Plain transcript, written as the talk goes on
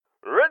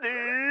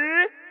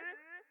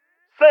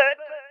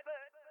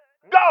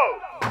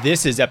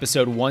This is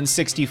episode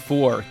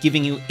 164,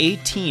 giving you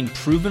 18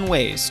 proven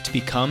ways to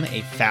become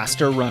a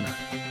faster runner.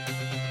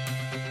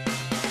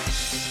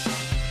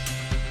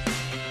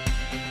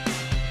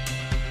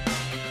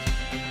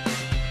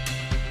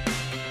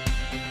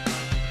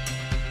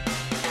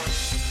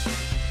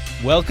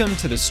 Welcome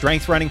to the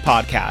Strength Running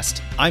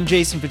Podcast. I'm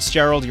Jason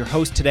Fitzgerald, your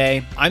host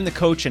today. I'm the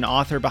coach and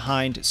author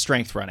behind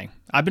Strength Running.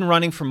 I've been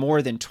running for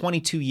more than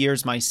 22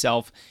 years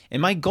myself,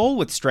 and my goal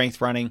with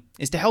Strength Running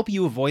is to help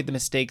you avoid the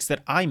mistakes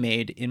that I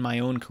made in my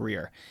own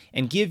career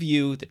and give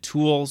you the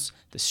tools,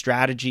 the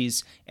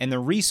strategies, and the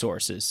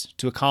resources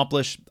to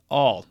accomplish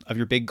all of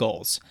your big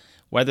goals.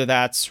 Whether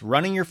that's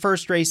running your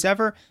first race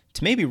ever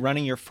to maybe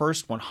running your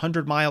first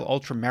 100-mile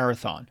ultra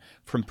marathon,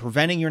 from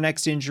preventing your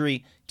next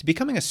injury to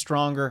becoming a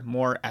stronger,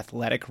 more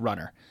athletic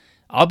runner.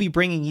 I'll be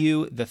bringing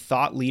you the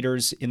thought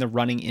leaders in the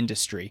running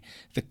industry,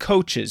 the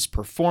coaches,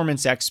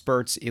 performance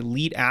experts,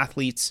 elite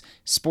athletes,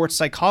 sports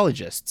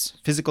psychologists,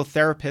 physical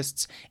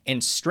therapists,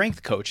 and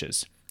strength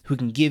coaches who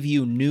can give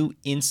you new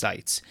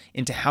insights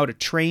into how to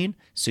train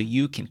so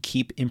you can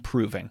keep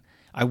improving.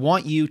 I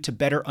want you to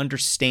better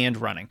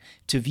understand running,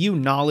 to view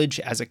knowledge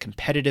as a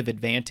competitive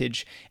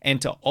advantage,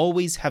 and to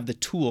always have the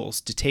tools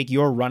to take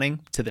your running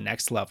to the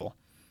next level.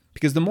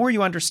 Because the more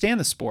you understand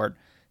the sport,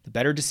 the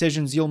better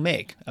decisions you'll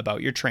make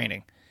about your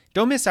training.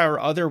 Don't miss our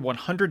other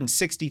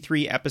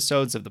 163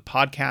 episodes of the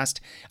podcast,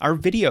 our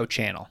video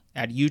channel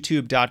at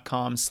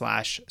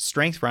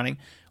youtube.com/strengthrunning,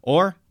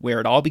 or where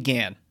it all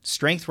began,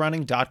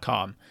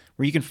 strengthrunning.com,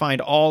 where you can find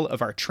all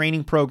of our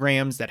training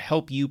programs that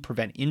help you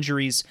prevent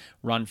injuries,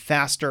 run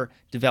faster,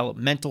 develop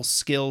mental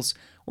skills,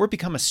 or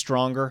become a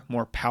stronger,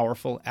 more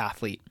powerful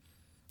athlete.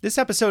 This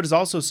episode is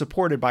also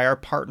supported by our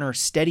partner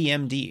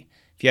SteadyMD.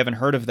 If you haven't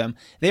heard of them,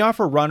 they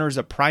offer runners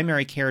a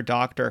primary care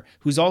doctor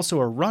who's also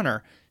a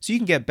runner so you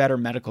can get better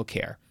medical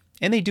care.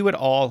 And they do it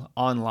all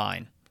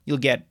online. You'll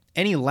get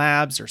any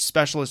labs or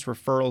specialist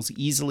referrals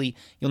easily.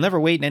 You'll never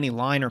wait in any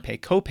line or pay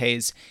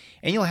copays,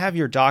 and you'll have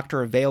your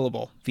doctor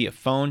available via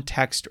phone,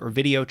 text, or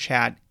video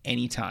chat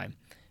anytime.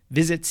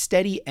 Visit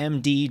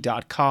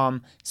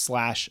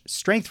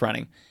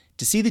steadymd.com/strengthrunning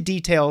to see the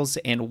details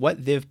and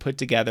what they've put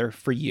together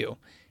for you.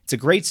 It's a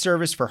great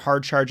service for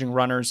hard-charging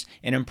runners,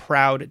 and I'm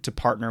proud to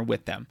partner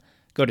with them.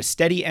 Go to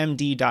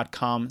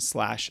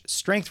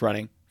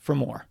steadymd.com/strengthrunning for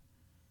more.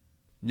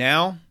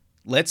 Now,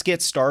 let's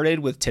get started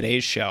with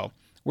today's show.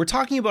 We're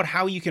talking about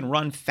how you can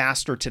run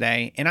faster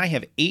today, and I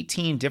have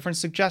 18 different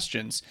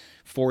suggestions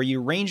for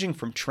you, ranging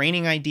from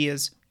training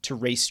ideas to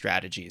race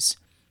strategies.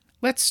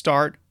 Let's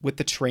start with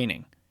the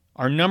training.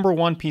 Our number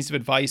one piece of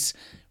advice: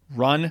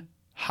 run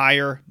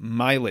higher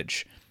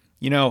mileage.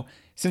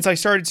 Since I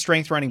started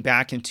strength running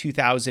back in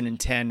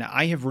 2010,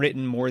 I have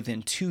written more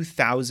than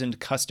 2,000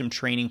 custom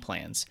training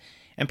plans.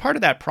 And part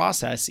of that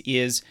process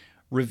is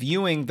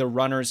reviewing the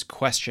runner's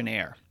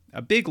questionnaire,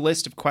 a big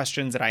list of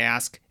questions that I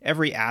ask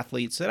every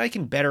athlete so that I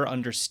can better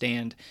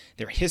understand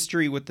their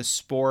history with the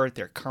sport,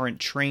 their current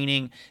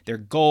training, their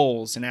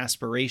goals and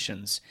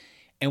aspirations.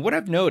 And what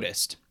I've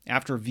noticed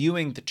after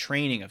viewing the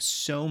training of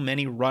so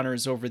many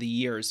runners over the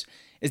years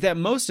is that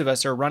most of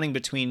us are running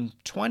between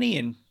 20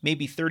 and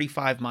maybe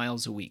 35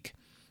 miles a week.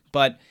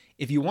 But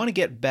if you want to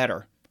get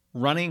better,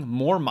 running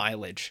more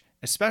mileage,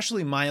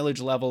 especially mileage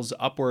levels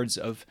upwards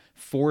of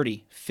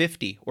 40,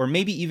 50, or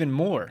maybe even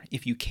more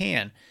if you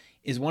can,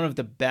 is one of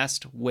the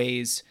best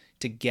ways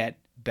to get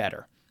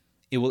better.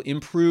 It will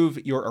improve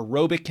your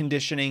aerobic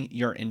conditioning,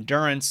 your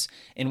endurance,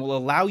 and will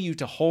allow you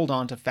to hold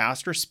on to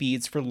faster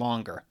speeds for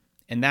longer.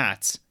 And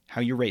that's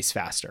how you race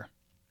faster.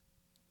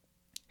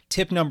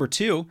 Tip number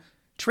 2,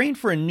 train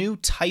for a new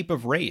type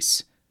of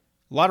race.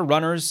 A lot of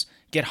runners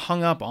get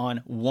hung up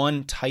on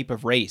one type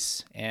of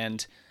race,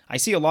 and I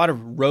see a lot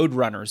of road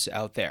runners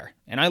out there,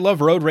 and I love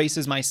road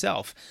races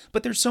myself,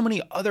 but there's so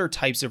many other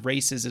types of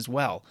races as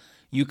well.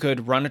 You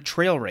could run a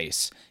trail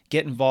race,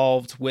 get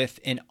involved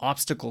with an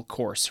obstacle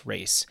course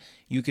race.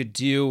 You could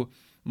do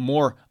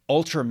more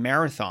ultra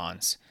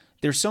marathons.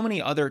 There's so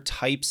many other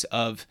types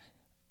of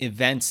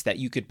events that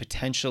you could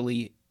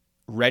potentially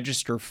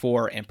register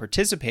for and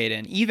participate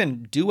in,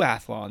 even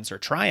duathlons or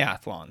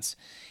triathlons.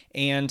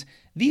 And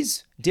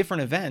these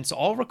different events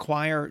all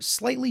require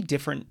slightly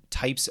different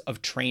types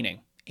of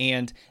training.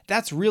 And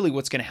that's really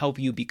what's going to help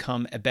you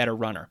become a better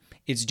runner.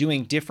 It's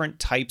doing different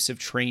types of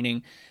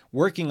training,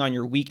 working on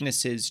your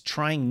weaknesses,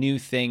 trying new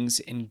things,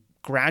 and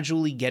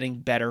gradually getting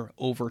better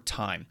over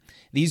time.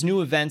 These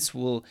new events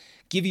will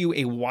give you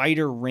a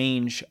wider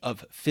range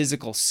of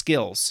physical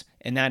skills,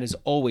 and that is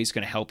always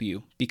going to help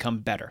you become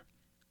better.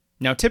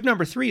 Now, tip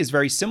number 3 is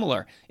very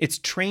similar. It's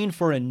train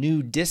for a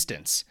new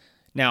distance.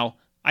 Now,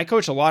 I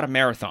coach a lot of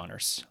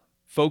marathoners,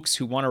 folks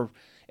who want to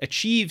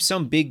achieve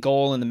some big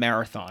goal in the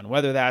marathon,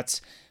 whether that's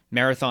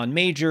marathon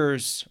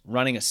majors,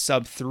 running a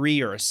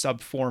sub-3 or a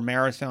sub-4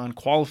 marathon,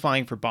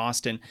 qualifying for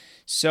Boston.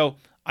 So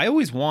I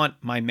always want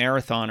my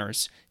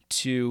marathoners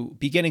to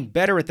be getting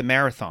better at the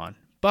marathon,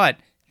 but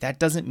that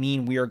doesn't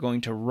mean we are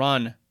going to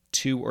run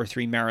 2 or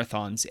 3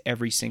 marathons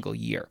every single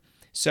year.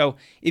 So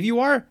if you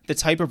are the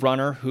type of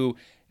runner who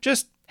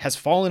just has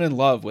fallen in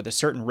love with a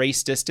certain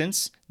race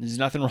distance, there's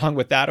nothing wrong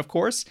with that, of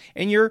course,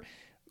 and you're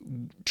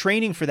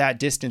training for that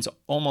distance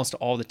almost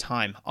all the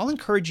time, I'll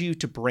encourage you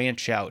to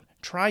branch out,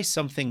 try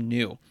something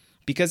new.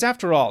 Because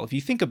after all, if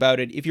you think about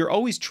it, if you're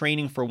always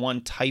training for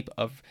one type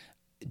of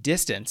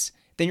distance,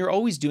 then you're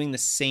always doing the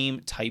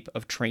same type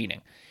of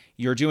training.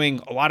 You're doing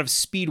a lot of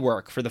speed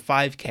work for the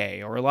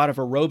 5K or a lot of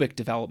aerobic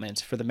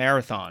development for the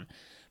marathon.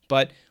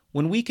 But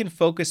when we can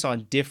focus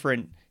on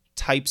different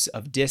types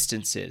of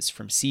distances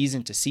from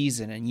season to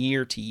season and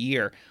year to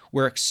year,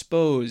 we're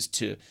exposed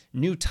to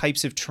new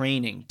types of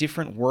training,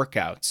 different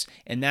workouts,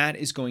 and that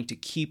is going to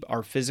keep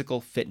our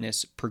physical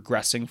fitness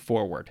progressing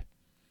forward.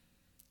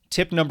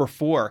 Tip number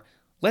 4,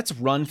 let's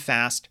run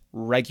fast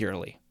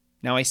regularly.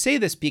 Now, I say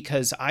this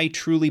because I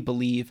truly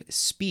believe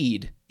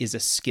speed is a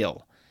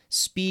skill.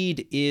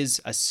 Speed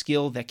is a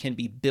skill that can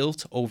be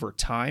built over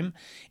time.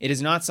 It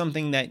is not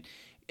something that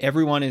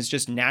everyone is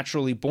just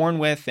naturally born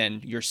with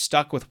and you're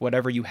stuck with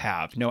whatever you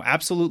have. No,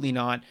 absolutely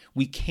not.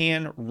 We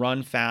can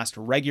run fast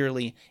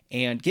regularly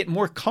and get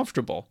more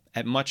comfortable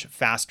at much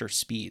faster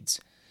speeds.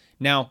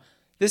 Now,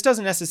 this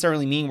doesn't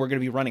necessarily mean we're going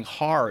to be running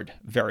hard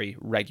very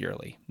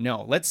regularly.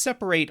 No, let's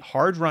separate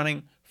hard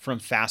running from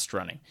fast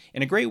running.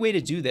 And a great way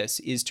to do this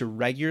is to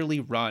regularly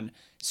run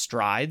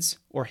strides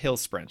or hill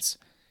sprints.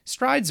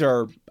 Strides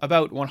are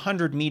about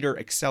 100-meter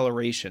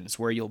accelerations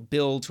where you'll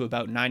build to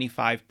about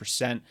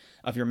 95%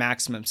 of your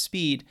maximum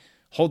speed,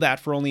 hold that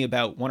for only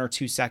about 1 or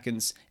 2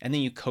 seconds, and then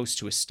you coast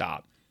to a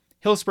stop.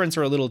 Hill sprints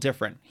are a little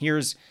different.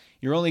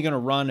 You're only going to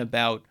run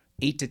about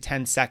 8 to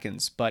 10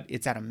 seconds, but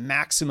it's at a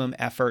maximum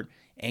effort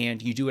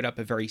and you do it up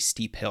a very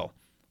steep hill.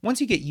 Once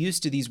you get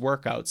used to these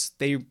workouts,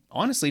 they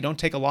honestly don't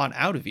take a lot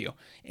out of you.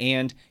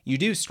 And you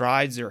do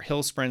strides or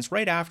hill sprints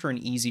right after an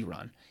easy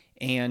run.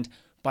 And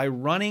by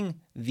running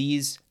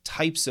these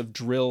types of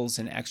drills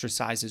and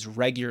exercises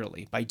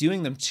regularly, by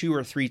doing them 2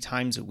 or 3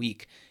 times a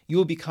week, you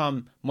will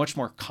become much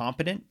more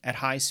competent at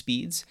high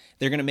speeds.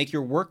 They're going to make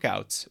your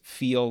workouts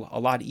feel a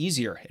lot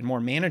easier and more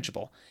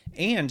manageable.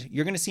 And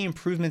you're going to see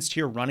improvements to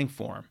your running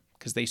form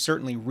because they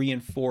certainly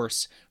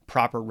reinforce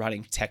proper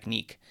running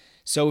technique.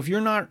 So if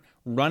you're not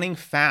running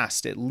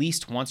fast at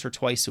least once or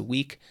twice a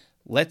week,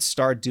 let's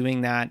start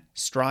doing that.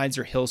 Strides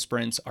or hill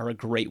sprints are a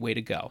great way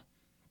to go.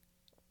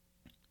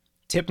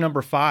 Tip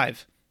number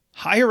 5,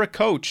 hire a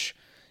coach.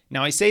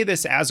 Now, I say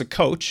this as a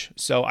coach,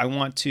 so I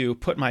want to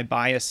put my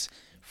bias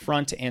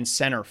front and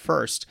center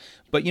first.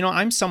 But,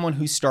 I'm someone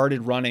who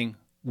started running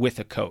with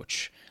a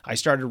coach. I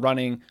started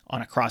running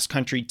on a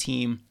cross-country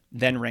team,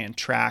 then ran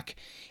track.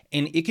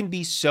 And it can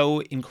be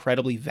so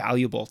incredibly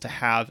valuable to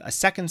have a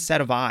second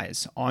set of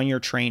eyes on your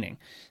training,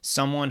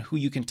 someone who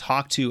you can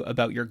talk to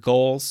about your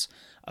goals,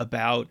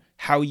 about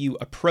how you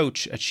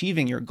approach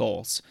achieving your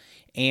goals.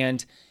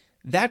 And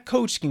that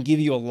coach can give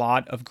you a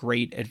lot of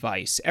great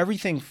advice,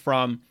 everything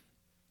from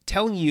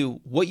telling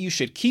you what you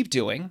should keep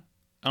doing,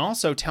 and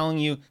also telling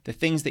you the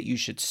things that you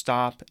should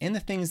stop and the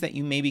things that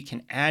you maybe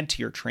can add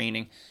to your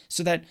training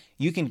so that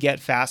you can get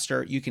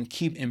faster, you can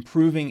keep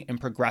improving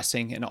and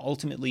progressing, and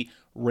ultimately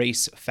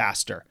race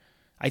faster.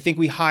 I think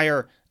we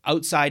hire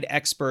outside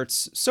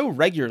experts so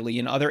regularly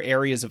in other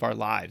areas of our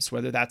lives,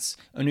 whether that's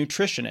a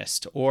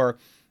nutritionist or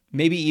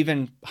maybe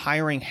even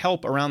hiring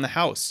help around the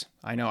house.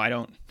 I know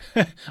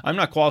I'm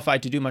not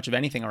qualified to do much of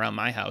anything around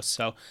my house,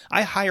 so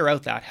I hire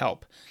out that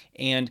help.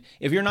 And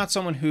if you're not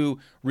someone who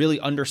really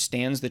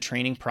understands the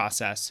training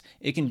process,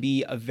 it can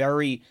be a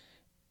very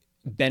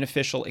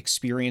beneficial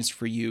experience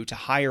for you to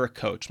hire a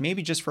coach,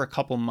 maybe just for a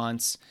couple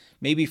months,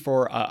 maybe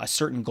for a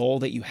certain goal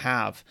that you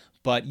have.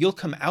 But you'll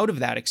come out of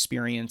that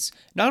experience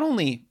not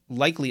only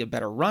likely a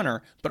better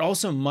runner, but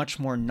also much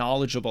more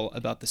knowledgeable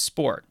about the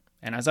sport.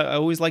 And as I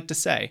always like to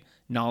say,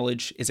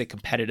 knowledge is a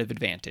competitive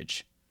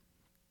advantage.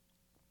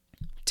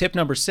 Tip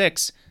number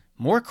 6,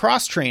 more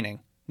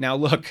cross-training. Now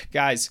look,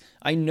 guys,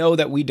 I know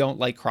that we don't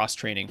like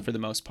cross-training for the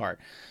most part.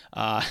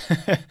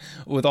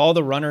 With all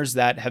the runners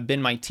that have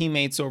been my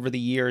teammates over the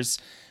years,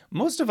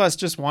 most of us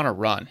just want to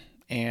run,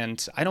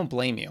 and I don't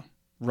blame you.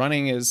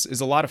 Running is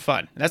a lot of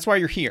fun. That's why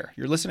you're here.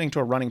 You're listening to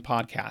a running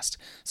podcast.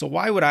 So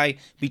why would I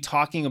be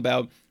talking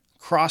about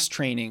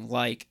cross-training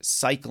like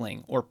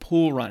cycling or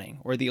pool running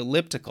or the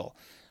elliptical?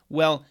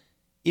 Well,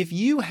 if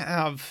you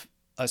have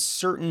a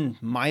certain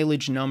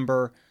mileage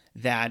number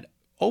that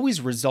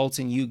always results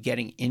in you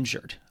getting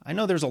injured. I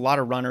know there's a lot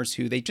of runners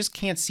who they just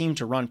can't seem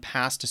to run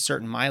past a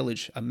certain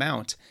mileage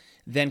amount.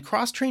 Then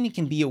cross-training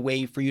can be a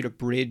way for you to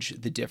bridge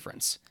the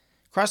difference.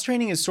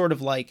 Cross-training is sort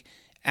of like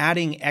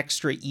adding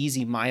extra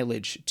easy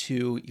mileage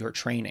to your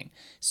training.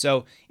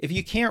 So if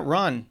you can't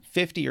run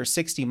 50 or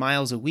 60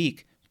 miles a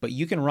week, but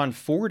you can run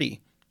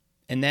 40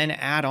 and then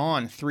add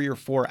on 3 or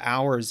 4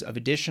 hours of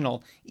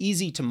additional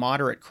easy to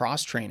moderate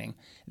cross-training,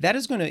 that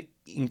is going to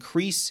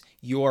increase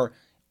your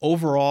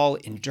overall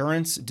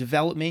endurance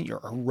development, your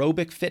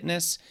aerobic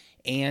fitness,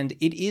 and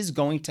it is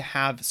going to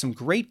have some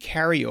great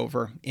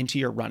carryover into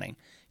your running.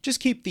 Just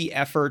keep the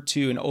effort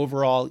to an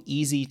overall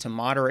easy to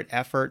moderate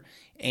effort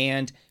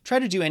and try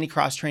to do any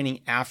cross training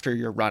after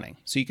you're running.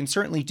 So you can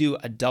certainly do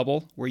a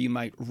double where you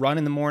might run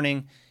in the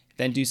morning,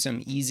 then do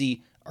some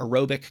easy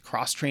aerobic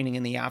cross training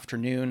in the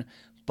afternoon.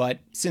 But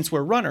since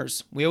we're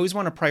runners, we always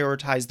want to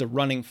prioritize the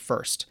running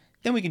first.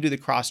 Then we can do the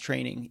cross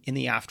training in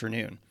the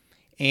afternoon.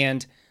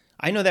 And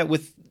I know that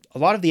with a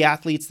lot of the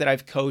athletes that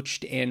I've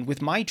coached and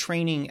with my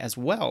training as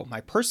well,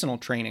 my personal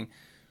training,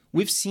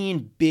 we've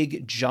seen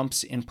big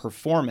jumps in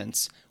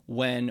performance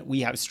when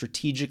we have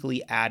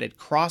strategically added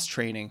cross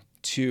training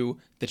to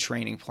the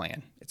training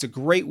plan. It's a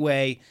great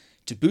way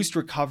to boost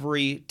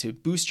recovery, to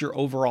boost your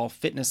overall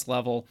fitness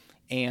level.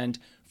 And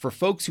for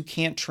folks who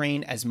can't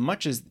train as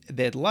much as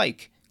they'd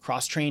like,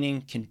 cross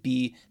training can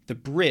be the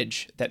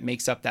bridge that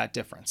makes up that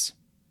difference.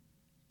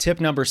 Tip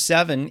number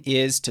 7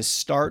 is to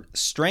start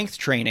strength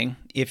training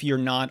if you're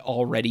not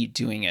already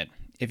doing it.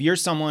 If you're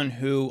someone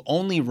who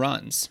only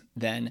runs,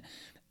 then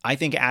I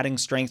think adding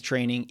strength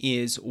training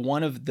is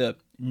one of the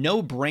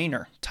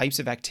no-brainer types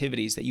of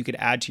activities that you could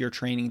add to your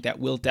training that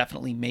will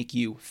definitely make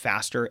you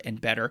faster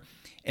and better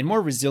and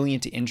more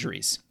resilient to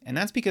injuries. And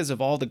that's because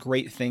of all the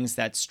great things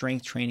that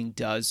strength training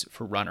does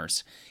for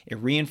runners. It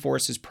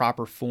reinforces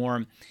proper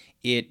form.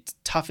 It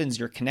toughens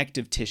your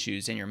connective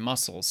tissues and your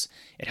muscles.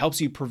 It helps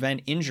you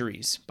prevent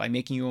injuries by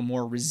making you a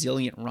more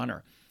resilient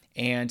runner.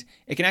 And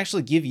it can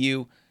actually give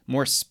you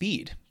more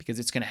speed because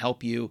it's going to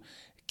help you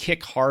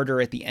kick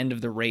harder at the end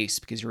of the race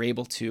because you're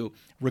able to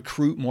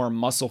recruit more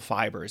muscle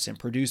fibers and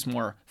produce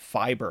more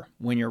fiber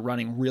when you're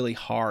running really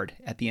hard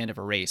at the end of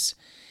a race.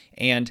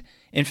 And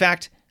in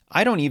fact,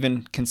 I don't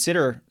even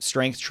consider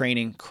strength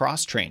training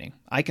cross training.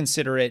 I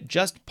consider it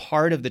just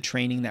part of the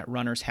training that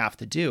runners have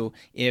to do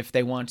if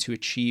they want to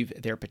achieve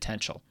their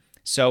potential.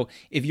 So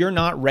if you're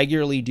not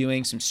regularly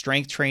doing some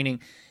strength training,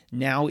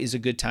 now is a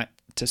good time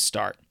to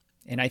start.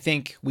 And I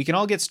think we can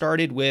all get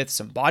started with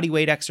some body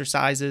weight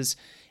exercises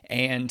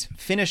and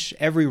finish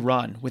every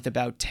run with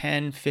about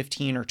 10,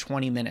 15, or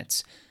 20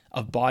 minutes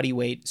of body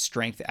weight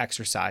strength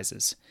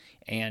exercises.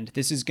 And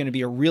this is going to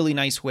be a really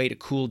nice way to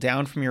cool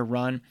down from your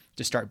run,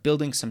 to start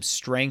building some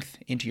strength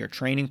into your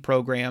training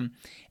program.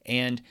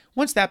 And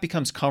once that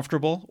becomes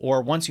comfortable,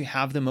 or once you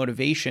have the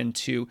motivation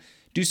to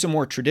do some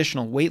more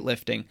traditional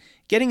weightlifting,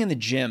 getting in the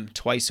gym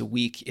twice a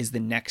week is the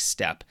next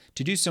step.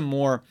 To do some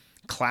more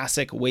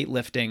classic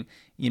weightlifting,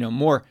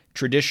 more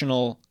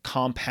traditional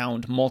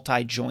compound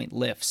multi-joint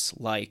lifts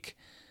like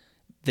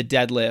the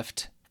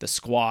deadlift, the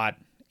squat,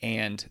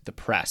 and the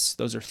press.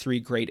 Those are 3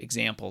 great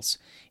examples.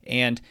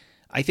 And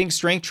I think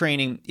strength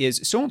training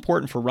is so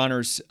important for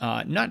runners,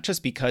 not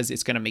just because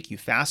it's going to make you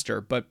faster,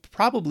 but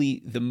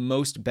probably the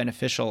most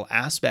beneficial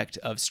aspect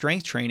of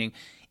strength training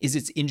is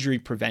its injury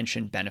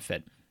prevention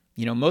benefit.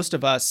 Most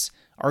of us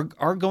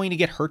are going to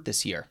get hurt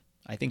this year.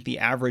 I think the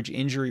average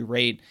injury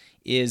rate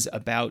is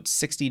about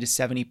 60 to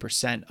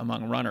 70%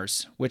 among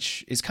runners,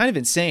 which is kind of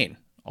insane.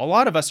 A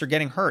lot of us are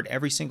getting hurt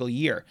every single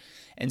year.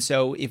 And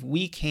so if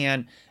we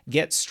can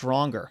get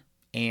stronger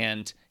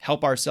and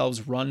help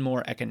ourselves run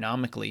more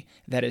economically,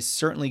 that is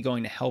certainly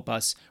going to help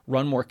us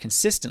run more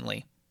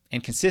consistently.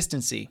 And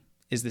consistency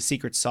is the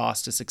secret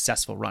sauce to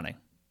successful running.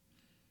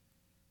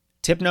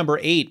 Tip number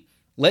 8,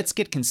 let's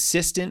get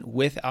consistent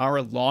with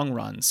our long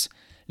runs.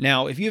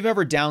 Now, if you've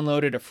ever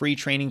downloaded a free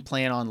training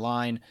plan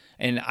online,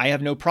 and I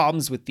have no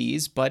problems with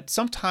these, but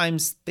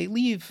sometimes they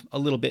leave a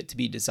little bit to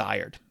be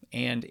desired.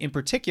 And in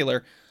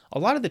particular, a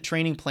lot of the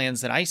training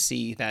plans that I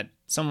see that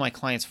some of my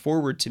clients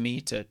forward to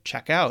me to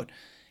check out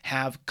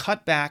have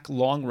cut back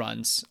long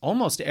runs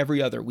almost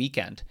every other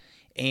weekend.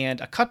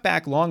 And a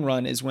cutback long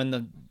run is when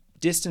the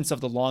distance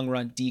of the long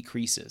run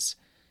decreases.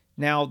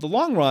 Now, the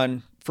long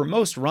run for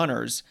most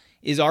runners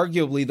is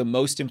arguably the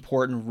most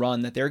important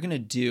run that they're going to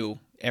do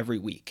every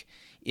week.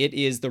 It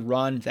is the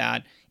run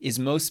that is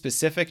most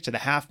specific to the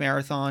half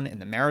marathon and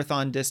the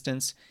marathon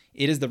distance.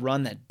 It is the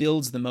run that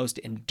builds the most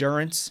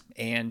endurance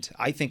and,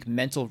 I think,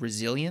 mental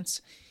resilience.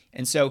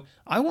 And so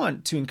I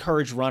want to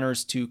encourage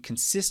runners to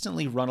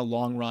consistently run a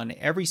long run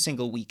every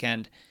single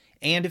weekend.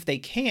 And if they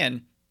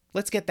can,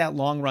 let's get that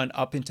long run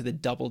up into the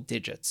double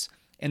digits.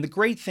 And the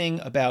great thing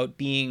about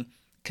being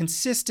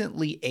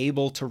consistently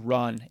able to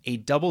run a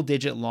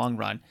double-digit long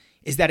run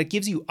is that it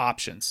gives you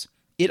options.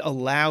 It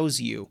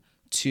allows you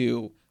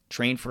to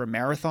train for a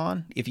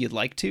marathon if you'd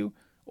like to,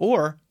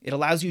 or it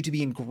allows you to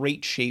be in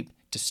great shape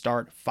to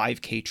start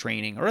 5K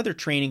training or other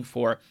training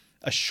for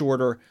a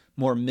shorter,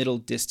 more middle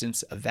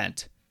distance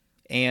event.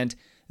 And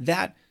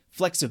that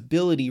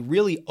flexibility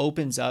really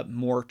opens up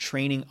more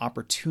training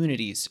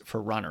opportunities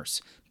for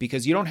runners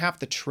because you don't have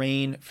to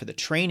train for the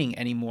training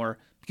anymore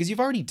because you've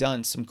already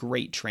done some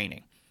great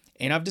training.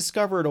 And I've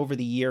discovered over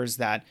the years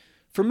that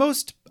for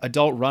most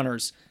adult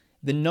runners,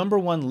 the number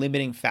one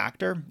limiting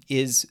factor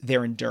is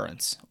their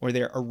endurance or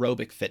their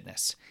aerobic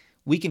fitness.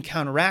 We can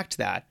counteract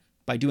that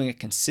by doing a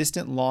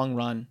consistent long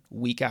run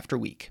week after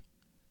week.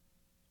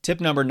 Tip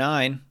number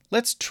 9,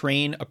 let's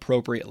train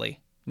appropriately.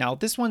 Now,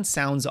 this one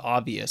sounds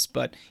obvious,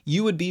 but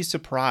you would be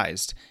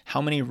surprised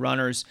how many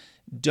runners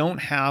don't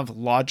have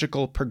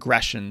logical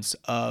progressions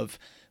of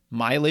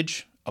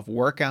mileage, of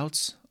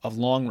workouts, of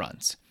long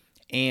runs.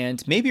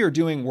 And maybe you're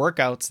doing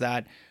workouts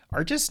that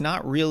are just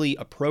not really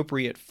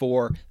appropriate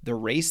for the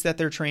race that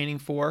they're training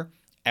for,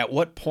 at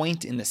what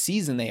point in the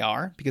season they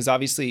are, because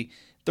obviously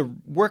the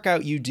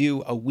workout you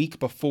do a week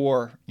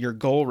before your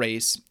goal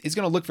race is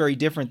going to look very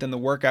different than the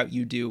workout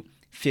you do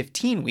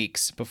 15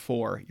 weeks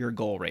before your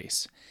goal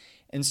race.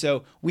 And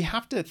so we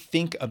have to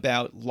think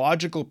about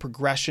logical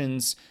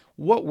progressions,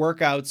 what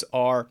workouts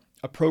are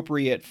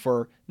appropriate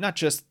for not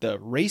just the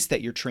race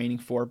that you're training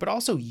for, but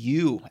also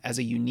you as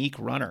a unique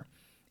runner.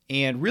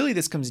 And really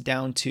this comes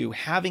down to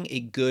having a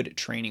good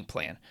training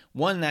plan,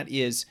 one that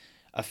is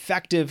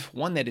effective,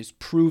 one that is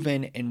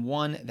proven, and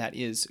one that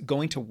is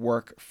going to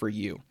work for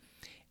you.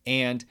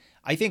 And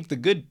I think the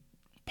good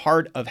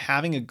part of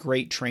having a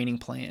great training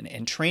plan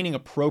and training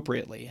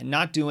appropriately and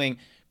not doing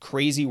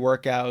crazy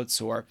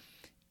workouts or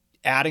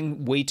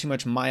adding way too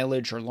much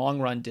mileage or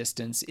long run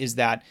distance is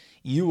that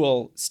you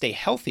will stay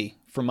healthy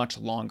for much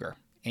longer.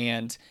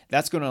 And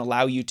that's going to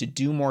allow you to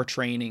do more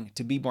training,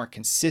 to be more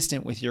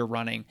consistent with your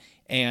running.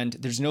 And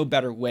there's no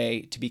better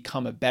way to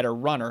become a better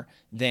runner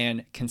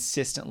than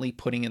consistently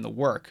putting in the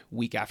work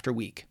week after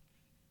week.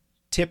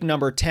 Tip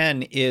number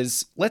 10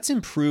 is let's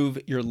improve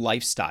your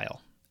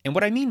lifestyle. And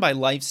what I mean by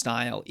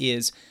lifestyle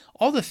is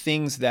all the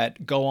things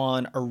that go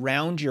on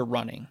around your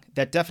running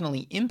that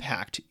definitely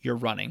impact your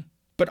running,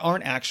 but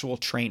aren't actual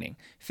training.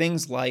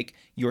 Things like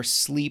your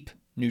sleep,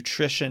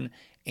 nutrition,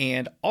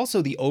 and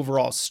also the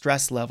overall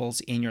stress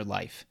levels in your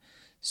life.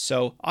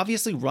 So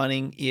obviously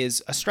running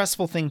is a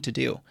stressful thing to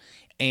do.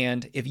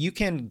 And if you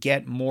can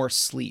get more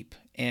sleep,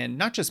 and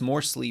not just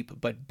more sleep,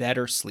 but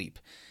better sleep,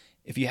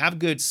 if you have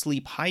good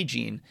sleep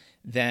hygiene,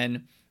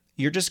 then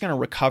you're just going to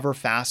recover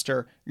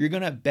faster. You're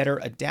going to better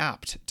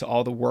adapt to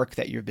all the work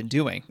that you've been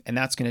doing. And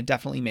that's going to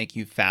definitely make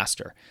you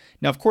faster.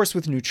 Now, of course,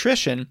 with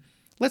nutrition,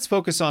 let's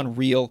focus on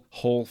real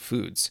whole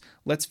foods.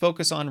 Let's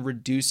focus on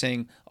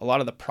reducing a lot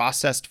of the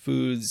processed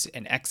foods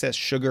and excess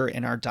sugar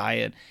in our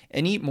diet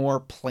and eat more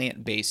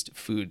plant-based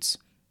foods.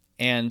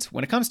 And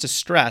when it comes to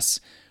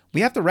stress,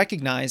 we have to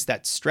recognize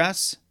that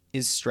stress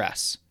is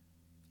stress.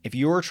 If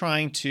you're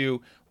trying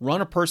to run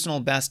a personal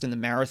best in the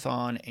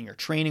marathon and you're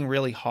training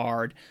really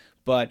hard,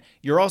 but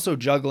you're also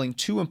juggling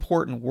two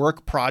important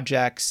work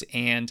projects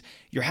and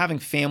you're having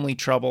family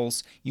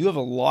troubles, you have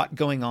a lot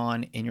going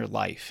on in your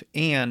life.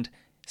 And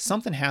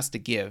something has to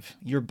give.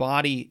 Your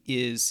body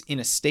is in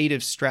a state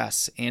of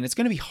stress, and it's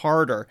going to be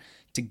harder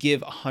to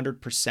give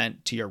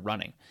 100% to your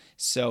running.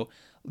 So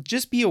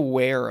just be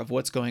aware of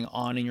what's going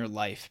on in your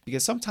life,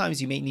 because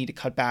sometimes you may need to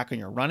cut back on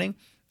your running,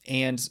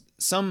 and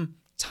some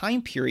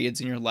time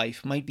periods in your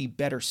life might be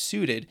better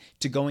suited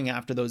to going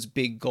after those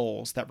big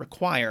goals that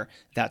require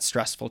that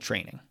stressful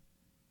training.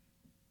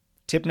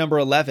 Tip number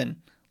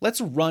 11, let's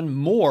run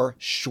more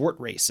short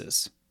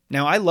races.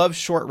 Now, I love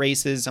short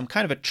races. I'm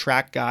kind of a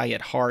track guy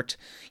at heart,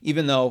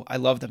 even though I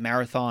love the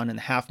marathon and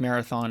the half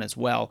marathon as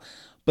well.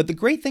 But the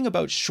great thing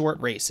about short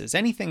races,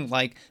 anything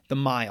like the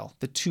mile,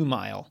 the 2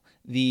 mile,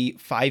 the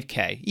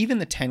 5K, even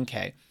the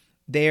 10K,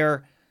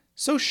 they're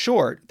so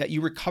short that you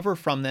recover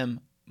from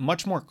them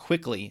much more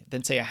quickly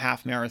than, say, a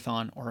half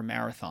marathon or a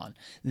marathon.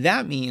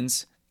 That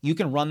means you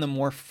can run them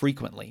more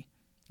frequently.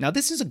 Now,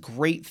 this is a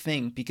great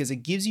thing because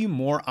it gives you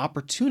more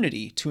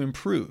opportunity to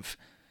improve.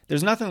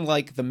 There's nothing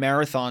like the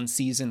marathon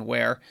season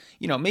where,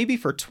 maybe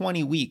for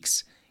 20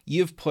 weeks,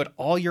 you've put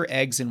all your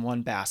eggs in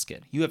one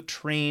basket. You have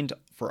trained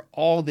for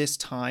all this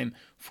time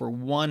for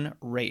one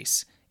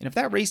race. And if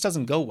that race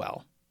doesn't go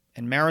well,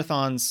 and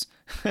marathons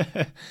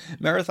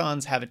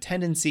have a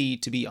tendency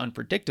to be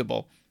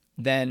unpredictable,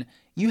 then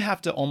you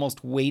have to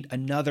almost wait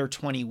another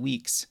 20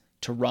 weeks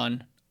to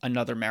run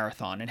another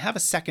marathon and have a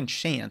second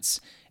chance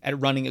at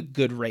running a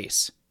good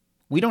race.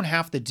 We don't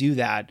have to do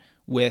that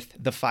with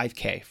the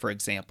 5K, for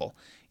example.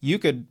 You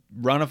could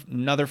run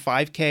another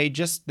 5K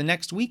just the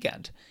next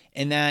weekend,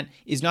 and that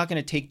is not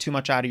going to take too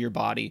much out of your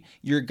body.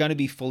 You're going to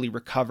be fully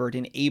recovered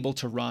and able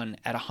to run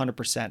at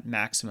 100%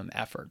 maximum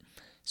effort.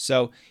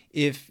 So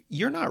if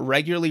you're not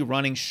regularly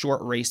running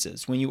short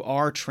races, when you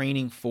are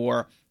training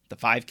for the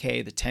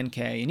 5K, the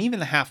 10K, and even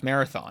the half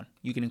marathon,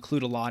 you can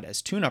include a lot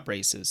as tune-up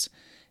races,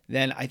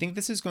 then I think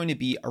this is going to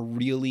be a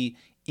really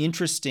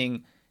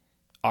interesting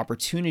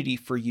opportunity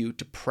for you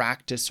to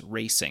practice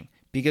racing,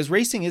 because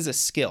racing is a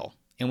skill.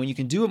 And when you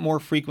can do it more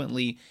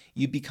frequently,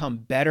 you become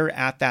better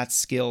at that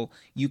skill.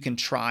 You can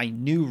try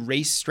new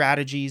race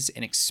strategies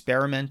and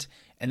experiment,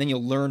 and then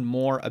you'll learn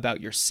more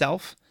about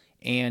yourself.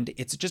 And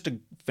it's just a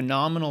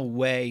phenomenal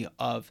way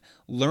of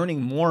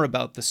learning more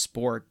about the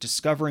sport,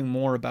 discovering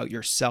more about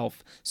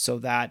yourself, so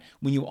that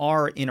when you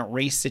are in a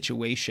race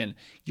situation,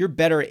 you're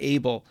better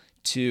able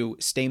to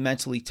stay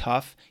mentally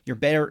tough. You're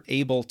better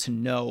able to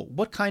know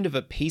what kind of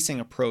a pacing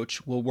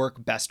approach will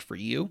work best for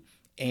you.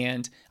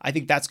 And I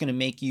think that's going to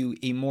make you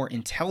a more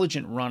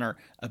intelligent runner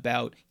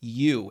about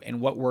you and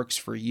what works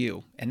for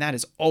you. And that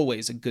is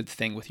always a good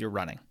thing with your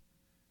running.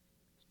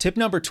 Tip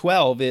number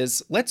 12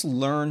 is let's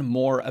learn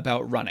more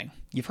about running.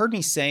 You've heard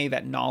me say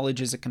that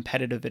knowledge is a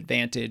competitive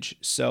advantage.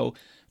 So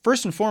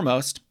first and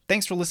foremost,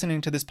 thanks for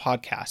listening to this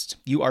podcast.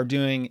 You are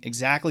doing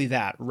exactly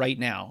that right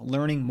now,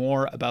 learning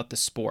more about the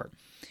sport.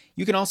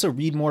 You can also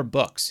read more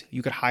books.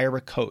 You could hire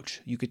a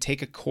coach. You could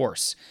take a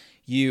course.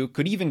 You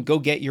could even go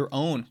get your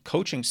own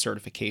coaching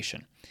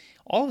certification.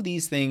 All of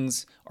these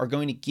things are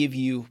going to give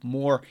you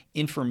more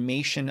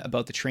information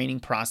about the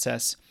training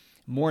process,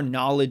 more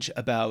knowledge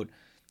about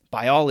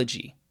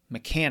biology,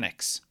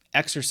 mechanics,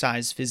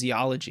 exercise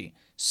physiology,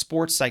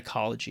 sports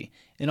psychology,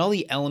 and all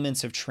the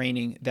elements of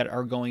training that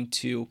are going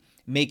to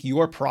make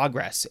your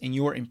progress and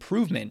your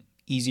improvement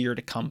easier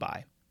to come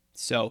by.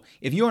 So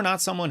if you are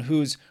not someone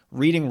who's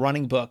reading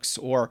running books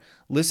or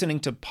listening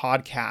to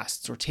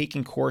podcasts or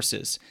taking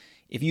courses,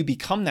 if you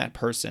become that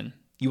person,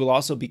 you will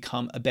also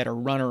become a better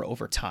runner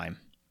over time.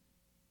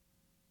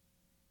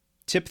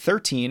 Tip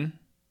 13,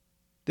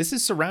 this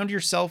is surround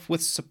yourself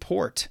with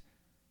support.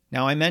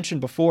 Now, I mentioned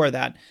before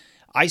that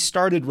I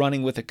started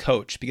running with a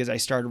coach because I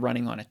started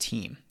running on a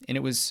team, and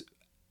it was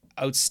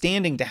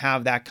outstanding to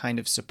have that kind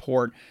of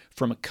support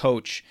from a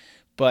coach.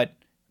 But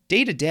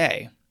day to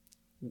day,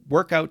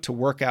 workout to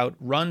workout,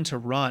 run to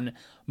run,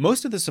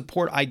 most of the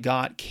support I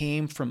got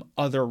came from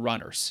other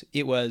runners.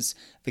 It was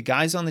the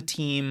guys on the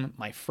team,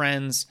 my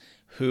friends,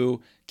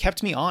 who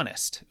kept me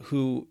honest,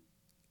 who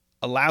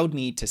allowed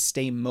me to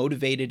stay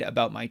motivated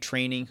about my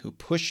training, who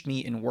pushed me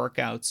in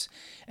workouts,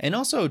 and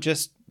also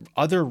just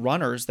other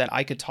runners that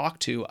I could talk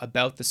to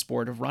about the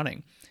sport of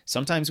running.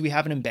 Sometimes we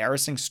have an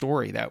embarrassing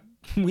story that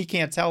we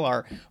can't tell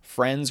our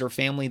friends or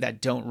family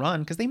that don't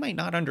run because they might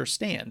not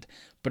understand,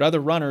 but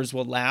other runners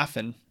will laugh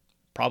and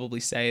probably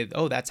say,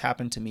 oh, that's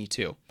happened to me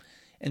too.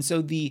 And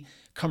so the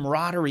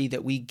camaraderie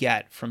that we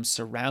get from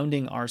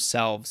surrounding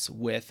ourselves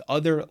with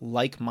other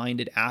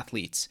like-minded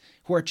athletes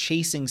who are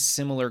chasing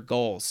similar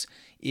goals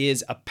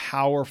is a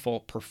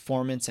powerful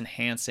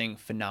performance-enhancing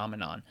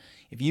phenomenon.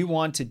 If you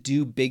want to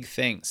do big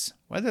things,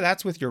 whether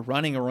that's with your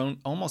running or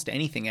almost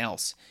anything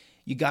else,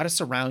 you got to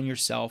surround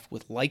yourself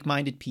with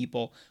like-minded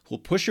people who will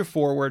push you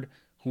forward,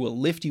 who will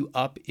lift you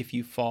up if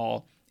you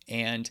fall,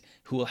 and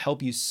who will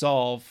help you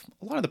solve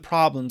a lot of the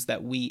problems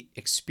that we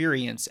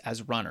experience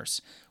as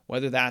runners,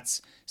 whether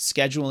that's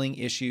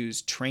scheduling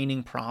issues,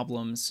 training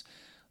problems,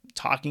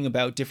 talking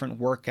about different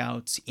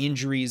workouts,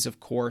 injuries, of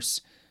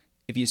course.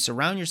 If you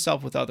surround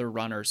yourself with other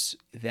runners,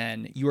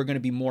 then you are going to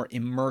be more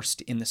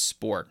immersed in the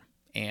sport.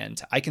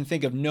 And I can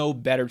think of no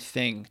better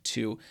thing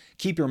to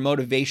keep your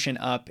motivation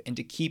up and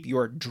to keep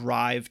your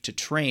drive to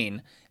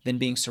train than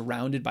being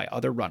surrounded by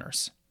other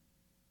runners.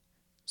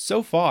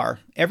 So far,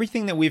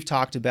 everything that we've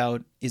talked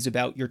about is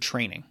about your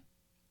training.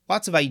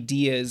 Lots of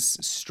ideas,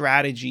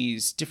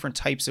 strategies, different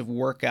types of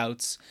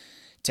workouts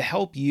to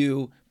help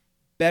you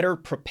better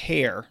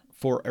prepare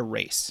for a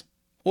race,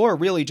 or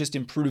really just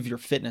improve your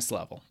fitness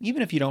level,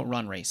 even if you don't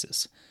run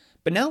races.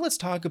 But now let's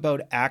talk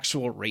about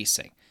actual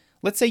racing.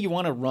 Let's say you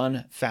want to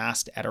run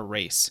fast at a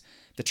race.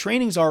 The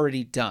training's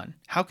already done.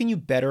 How can you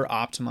better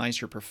optimize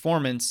your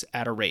performance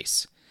at a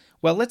race?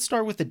 Well, let's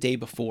start with the day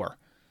before.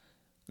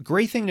 A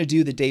great thing to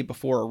do the day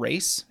before a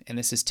race, and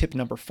this is tip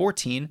number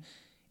 14,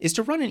 is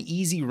to run an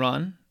easy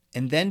run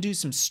and then do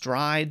some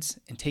strides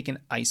and take an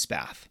ice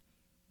bath.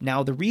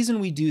 Now, the reason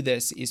we do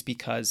this is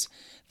because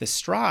the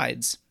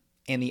strides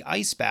and the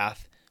ice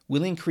bath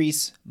will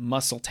increase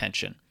muscle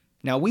tension.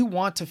 Now, we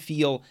want to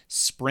feel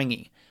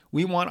springy.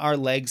 We want our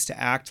legs to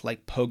act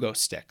like pogo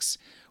sticks.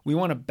 We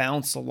want to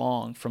bounce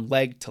along from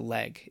leg to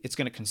leg. It's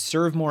going to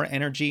conserve more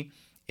energy.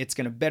 It's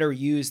going to better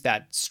use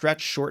that stretch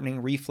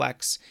shortening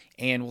reflex,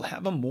 and we'll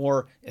have a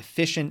more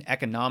efficient,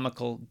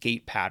 economical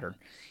gait pattern.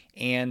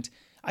 And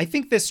I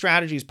think this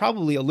strategy is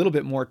probably a little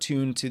bit more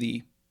tuned to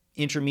the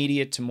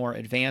intermediate to more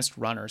advanced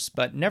runners,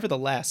 but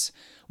nevertheless,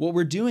 what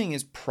we're doing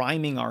is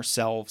priming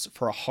ourselves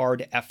for a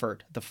hard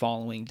effort the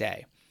following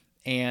day.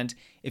 And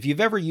if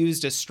you've ever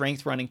used a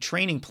strength running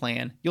training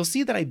plan, you'll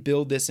see that I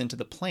build this into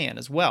the plan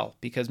as well,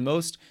 because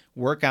most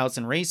workouts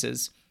and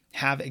races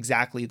have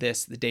exactly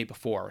this the day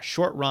before, a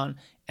short run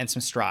and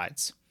some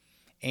strides.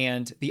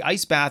 And the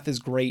ice bath is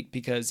great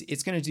because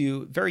it's going to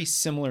do very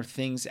similar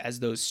things as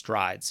those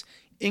strides.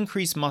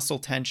 Increase muscle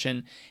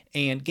tension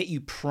and get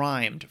you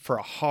primed for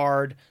a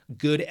hard,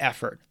 good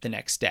effort the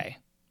next day.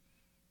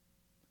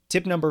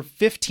 Tip number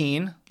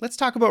 15, let's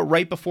talk about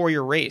right before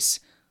your race.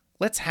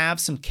 Let's have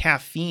some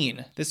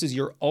caffeine. This is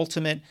your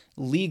ultimate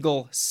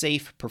legal,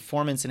 safe,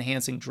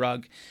 performance-enhancing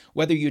drug.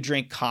 Whether you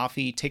drink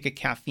coffee, take a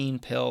caffeine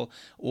pill,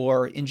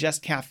 or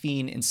ingest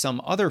caffeine in some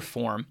other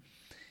form,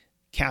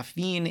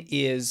 caffeine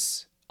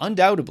is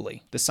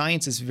undoubtedly, the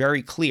science is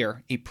very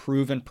clear, a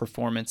proven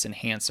performance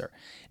enhancer.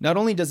 Not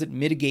only does it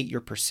mitigate your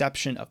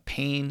perception of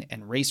pain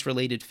and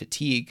race-related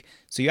fatigue,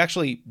 so you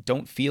actually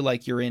don't feel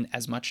like you're in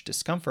as much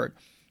discomfort,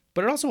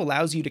 but it also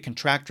allows you to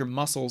contract your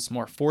muscles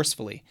more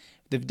forcefully.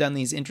 They've done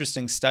these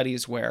interesting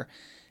studies where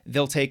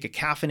they'll take a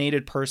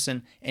caffeinated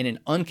person and an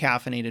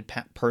uncaffeinated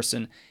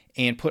person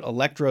and put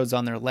electrodes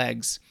on their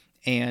legs.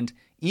 And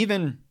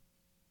even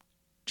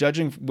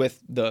judging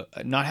with the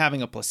not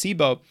having a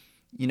placebo,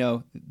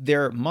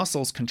 their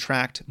muscles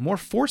contract more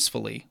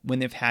forcefully when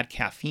they've had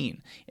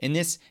caffeine. And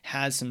this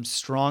has some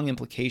strong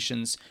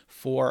implications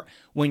for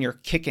when you're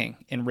kicking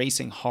and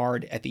racing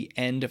hard at the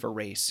end of a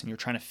race and you're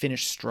trying to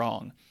finish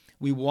strong.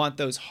 we want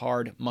those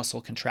hard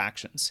muscle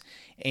contractions.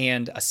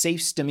 And a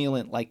safe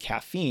stimulant like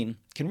caffeine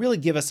can really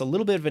give us a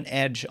little bit of an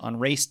edge on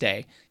race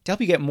day to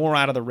help you get more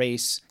out of the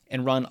race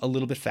and run a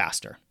little bit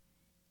faster.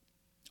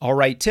 All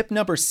right, tip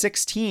number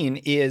 16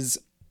 is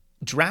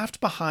draft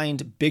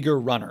behind bigger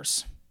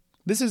runners.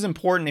 This is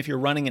important if you're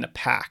running in a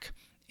pack.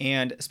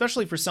 And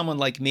especially for someone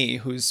like me,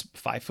 who's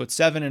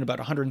 5'7" and about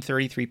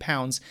 133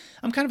 pounds,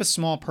 I'm kind of a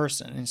small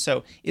person. And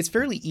so it's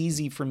fairly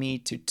easy for me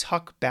to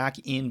tuck back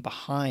in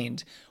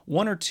behind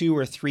one or two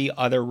or three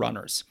other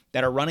runners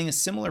that are running a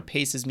similar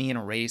pace as me in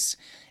a race.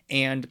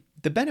 And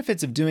the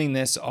benefits of doing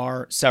this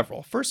are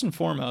several. First and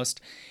foremost,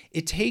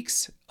 it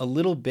takes a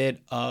little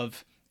bit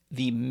of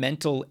the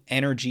mental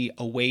energy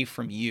away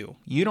from you.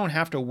 You don't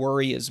have to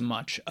worry as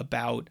much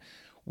about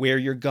where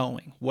you're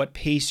going, what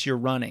pace you're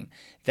running,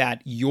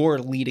 that you're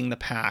leading the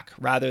pack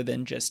rather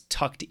than just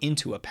tucked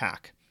into a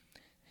pack.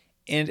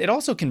 And it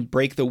also can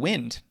break the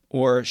wind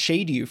or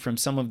shade you from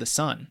some of the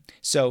sun.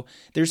 So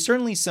there's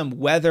certainly some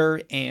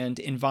weather and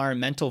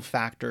environmental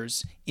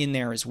factors in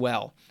there as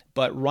well.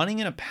 But running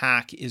in a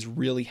pack is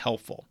really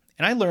helpful.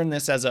 And I learned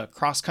this as a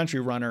cross-country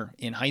runner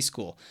in high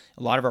school.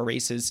 A lot of our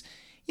races,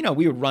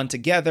 we would run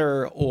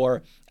together,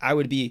 or I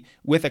would be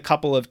with a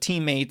couple of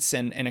teammates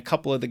and a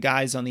couple of the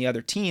guys on the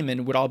other team,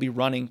 and would all be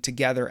running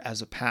together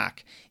as a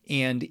pack.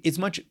 And it's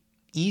much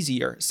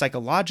easier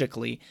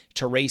psychologically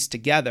to race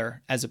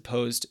together as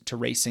opposed to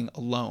racing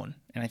alone.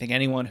 And I think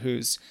anyone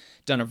who's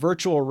done a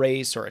virtual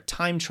race or a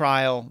time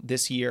trial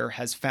this year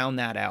has found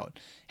that out.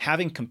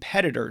 Having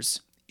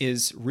competitors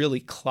is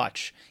really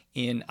clutch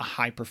in a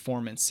high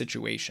performance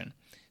situation.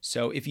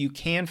 So if you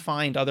can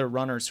find other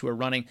runners who are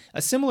running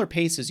a similar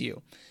pace as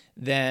you,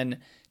 then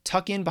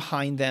tuck in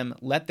behind them,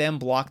 let them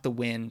block the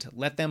wind,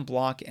 let them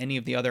block any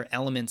of the other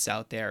elements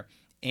out there,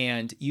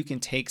 and you can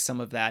take some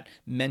of that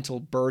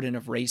mental burden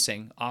of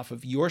racing off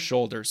of your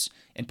shoulders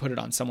and put it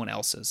on someone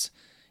else's.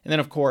 And then,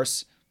 of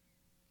course,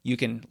 you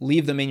can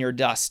leave them in your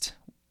dust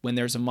when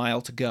there's a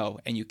mile to go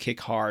and you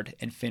kick hard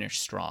and finish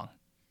strong.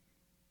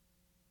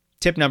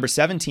 Tip number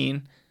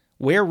 17,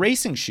 wear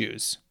racing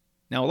shoes.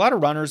 Now, a lot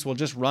of runners will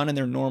just run in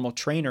their normal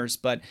trainers,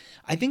 but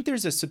I think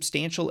there's a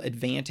substantial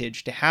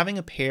advantage to having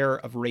a pair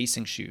of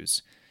racing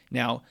shoes.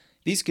 Now,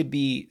 these could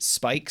be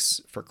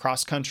spikes for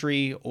cross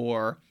country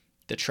or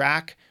the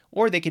track,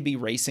 or they could be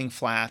racing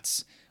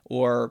flats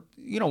or,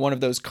 one of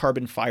those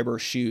carbon fiber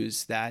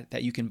shoes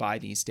that you can buy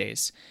these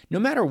days. No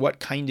matter what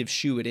kind of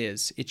shoe it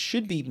is, it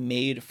should be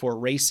made for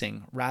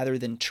racing rather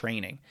than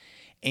training.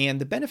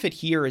 And the benefit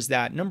here is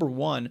that, number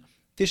one,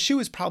 this shoe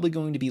is probably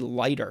going to be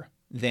lighter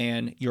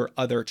than your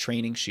other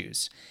training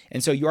shoes.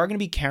 And so you are going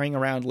to be carrying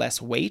around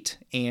less weight,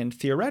 and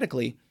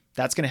theoretically,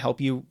 that's going to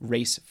help you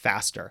race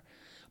faster.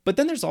 But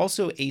then there's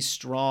also a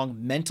strong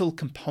mental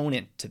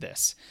component to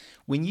this.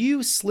 When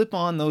you slip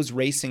on those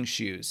racing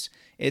shoes,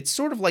 it's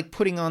sort of like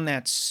putting on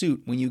that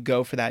suit when you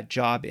go for that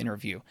job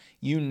interview.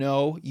 You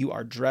know you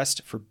are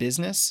dressed for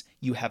business,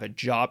 you have a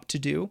job to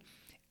do,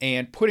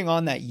 and putting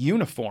on that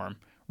uniform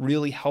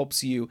really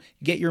helps you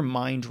get your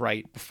mind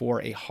right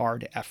before a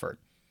hard effort.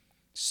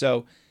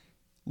 So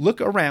look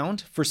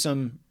around for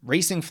some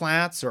racing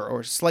flats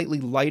or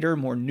slightly lighter,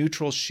 more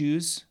neutral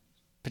shoes,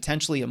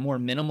 potentially a more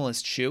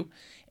minimalist shoe,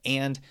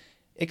 and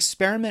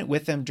experiment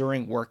with them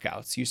during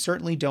workouts. You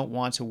certainly don't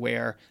want to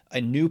wear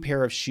a new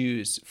pair of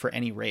shoes for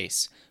any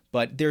race,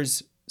 but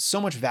there's so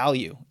much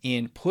value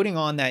in putting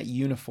on that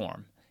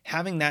uniform,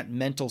 having that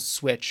mental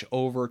switch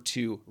over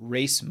to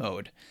race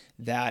mode,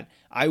 that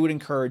I would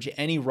encourage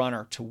any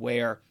runner to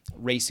wear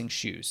racing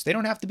shoes. They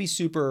don't have to be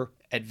super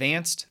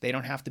advanced, they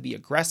don't have to be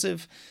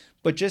aggressive,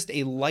 but just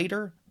a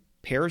lighter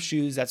pair of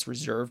shoes that's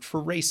reserved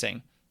for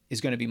racing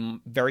is going to be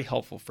very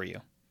helpful for you.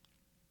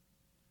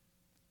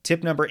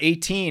 Tip number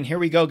 18, here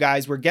we go,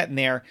 guys. We're getting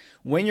there.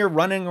 When you're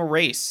running a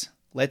race,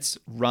 let's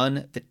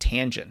run the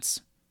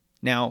tangents.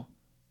 Now,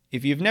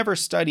 if you've never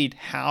studied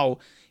how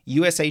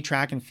USA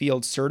Track and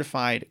Field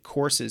certified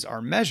courses are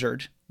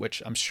measured,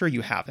 which I'm sure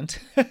you haven't,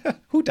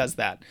 who does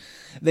that?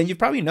 Then you've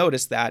probably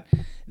noticed that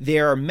they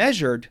are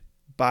measured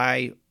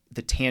by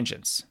the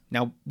tangents.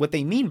 Now, what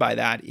they mean by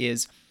that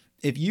is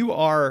if you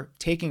are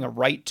taking a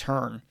right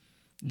turn,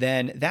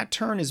 then that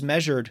turn is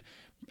measured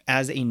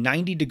as a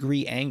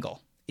 90-degree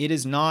angle. It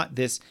is not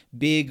this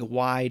big,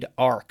 wide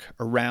arc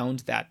around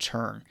that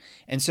turn.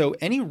 And so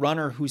any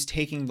runner who's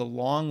taking the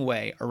long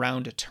way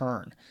around a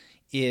turn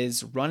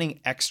is running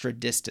extra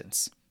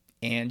distance.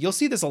 And you'll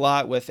see this a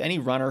lot with any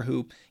runner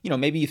who,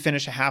 maybe you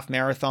finish a half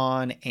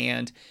marathon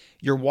and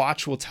your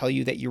watch will tell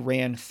you that you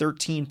ran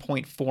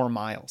 13.4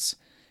 miles.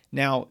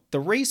 Now, the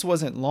race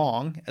wasn't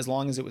long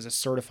as it was a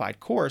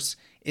certified course.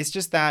 It's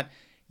just that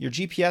your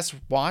GPS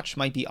watch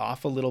might be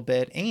off a little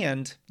bit,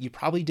 and you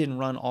probably didn't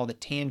run all the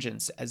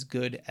tangents as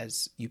good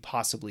as you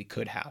possibly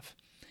could have.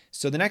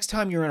 So the next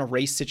time you're in a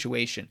race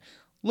situation,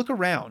 look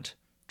around.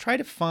 Try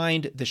to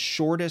find the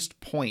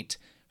shortest point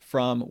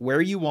from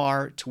where you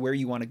are to where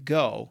you want to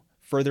go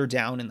further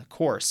down in the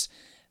course.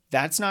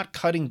 That's not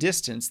cutting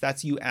distance.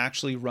 That's you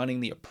actually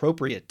running the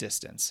appropriate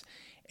distance.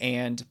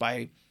 And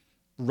by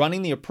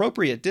running the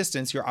appropriate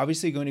distance, you're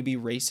obviously going to be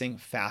racing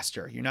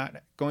faster. You're not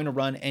going to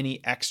run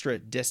any extra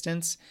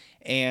distance,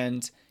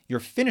 and your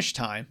finish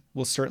time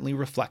will certainly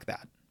reflect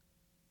that.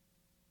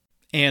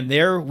 And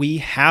there we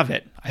have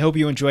it. I hope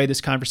you enjoyed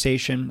this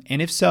conversation,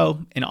 and if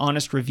so, an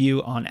honest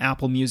review on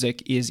Apple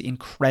Music is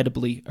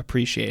incredibly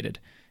appreciated.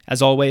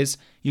 As always,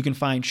 you can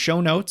find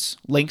show notes,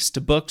 links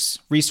to books,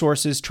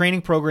 resources,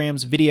 training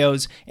programs,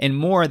 videos, and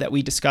more that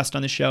we discussed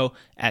on the show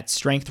at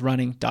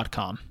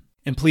strengthrunning.com.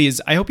 And please,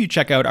 I hope you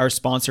check out our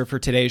sponsor for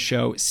today's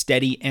show,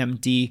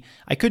 SteadyMD.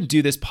 I couldn't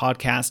do this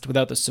podcast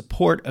without the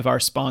support of our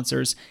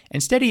sponsors,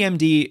 and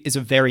SteadyMD is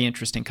a very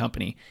interesting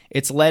company.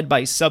 It's led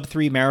by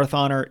sub-3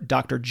 marathoner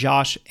Dr.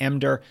 Josh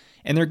Emder,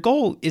 and their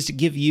goal is to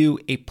give you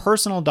a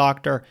personal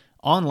doctor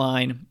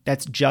online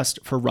that's just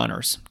for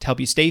runners to help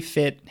you stay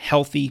fit,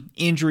 healthy,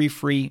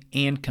 injury-free,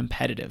 and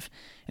competitive.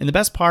 And the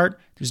best part,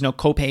 there's no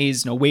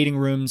copays, no waiting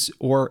rooms,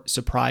 or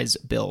surprise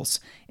bills.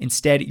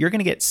 Instead, you're going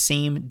to get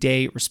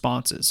same-day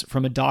responses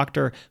from a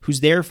doctor who's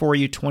there for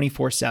you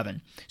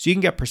 24/7. So you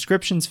can get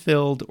prescriptions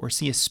filled or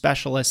see a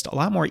specialist a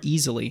lot more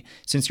easily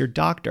since your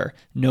doctor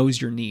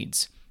knows your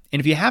needs. And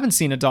if you haven't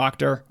seen a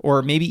doctor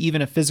or maybe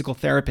even a physical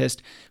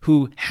therapist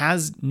who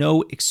has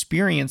no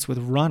experience with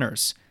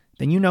runners,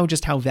 then you know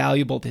just how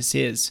valuable this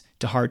is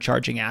to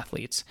hard-charging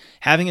athletes.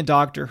 Having a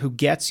doctor who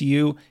gets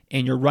you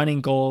and your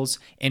running goals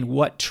and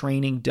what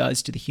training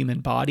does to the human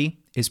body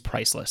is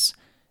priceless.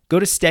 Go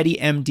to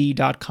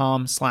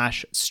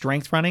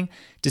steadymd.com/strengthrunning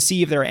to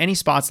see if there are any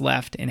spots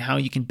left and how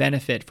you can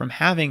benefit from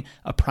having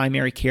a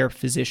primary care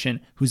physician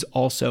who's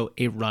also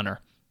a runner.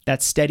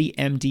 That's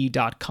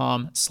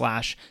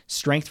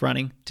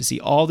steadymd.com/strengthrunning to see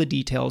all the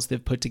details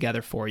they've put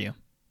together for you.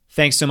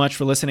 Thanks so much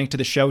for listening to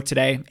the show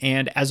today.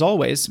 And as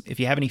always, if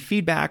you have any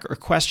feedback or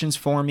questions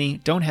for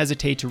me, don't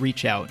hesitate to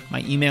reach out.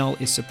 My email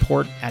is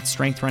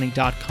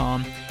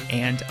support@strengthrunning.com,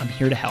 and I'm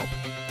here to help.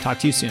 Talk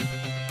to you soon.